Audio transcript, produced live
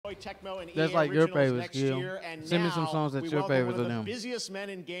Tecmo and That's EA like your Originals favorite next skill. year. And Send me now some songs that we your welcome favorites one of of them. the busiest men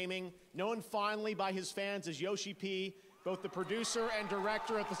in gaming, known fondly by his fans as Yoshi P, both the producer and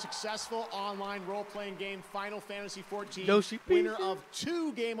director of the successful online role-playing game Final Fantasy XIV, Yoshi P winner of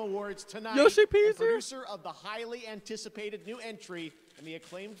 2 Game Awards tonight, Yoshi P and producer of the highly anticipated new entry in the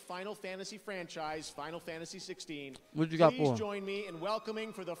acclaimed Final Fantasy franchise, Final Fantasy XVI. What you got for Please him? join me in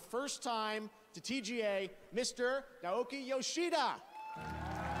welcoming for the first time to TGA, Mr. Naoki Yoshida.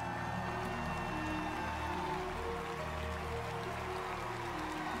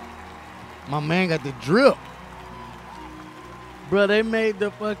 My man got the drip. Bro, they made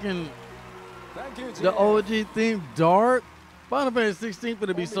the fucking the OG theme dark. Final Fantasy 16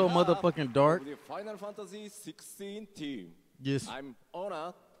 gonna be so motherfucking dark. The Final Fantasy 16 team. Yes. I'm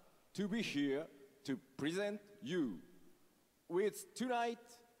honored to be here to present you with tonight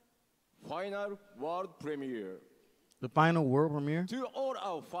final world premiere. The final world premiere? To all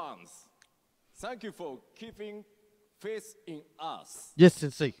our fans, thank you for keeping faith in us. Yes,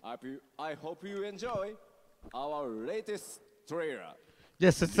 Sensei. I hope you enjoy our latest trailer.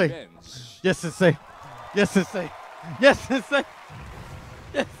 Yes, Sensei. Revenge. Yes, Sensei. Yes, Sensei. Yes, Sensei.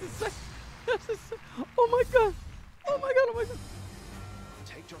 Yes, Sensei. Yes, Sensei. Oh my god. Oh my god, oh my god.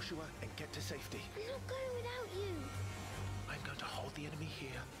 Take Joshua and get to safety. I'm not going without you. I'm going to hold the enemy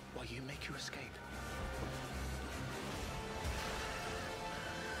here while you make your escape.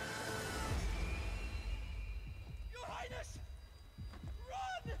 Your Highness!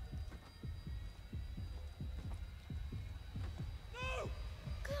 Run! No!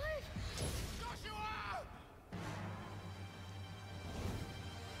 Clive! Joshua!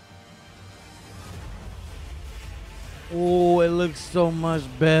 Oh, it looks so much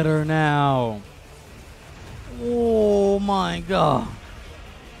better now. Oh my god.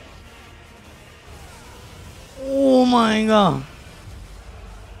 Oh my god.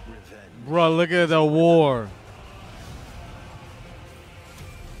 Bro, look at the war.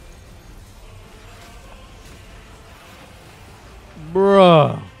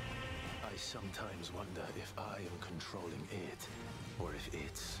 Bruh. I sometimes wonder if I am controlling it, or if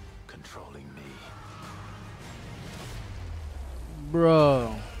it's controlling me.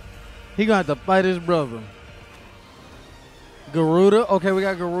 Bro. He gonna have to fight his brother. Garuda. Okay, we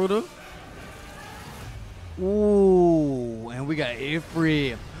got Garuda. Ooh, and we got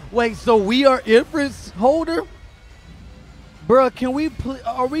Ifrit. Wait, so we are Ifrit's holder? Bruh, can we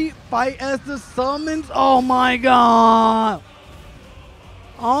are we fight as the summons? Oh my god.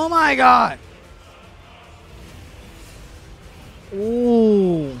 Oh my god.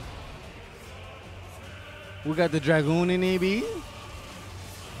 Ooh. We got the Dragoon in EB.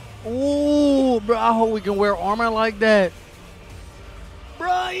 Ooh, bro, I hope we can wear armor like that.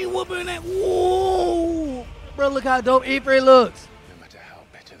 Bro, he whooping that. Ooh. Bro, look how dope Ifrit looks. No matter how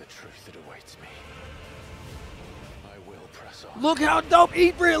better the truth that awaits me, I will press on. Look how dope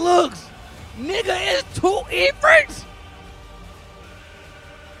Ifrit looks. Nigga, it's 2 Ifrits.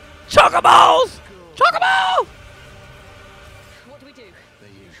 Chocoballs. Chocoball. What do we do? The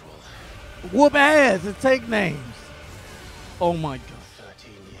usual. Whoop ass and take names. Oh my god.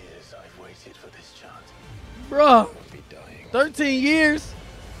 13 years I've waited for this chance. Bro, I'll be dying. 13 years.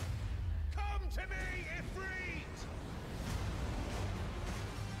 Come to me,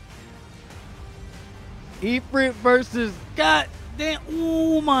 Ifrit! Ifrit versus goddamn.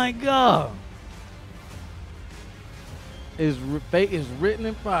 Oh my god. His fate is written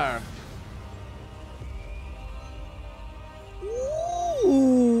in fire.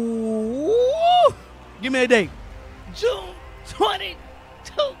 Ooh. Give me a date. June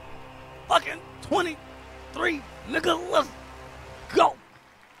 22 fucking 23. Nigga, let's go.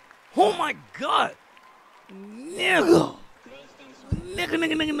 Oh my god. Nigga.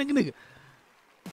 Nigga.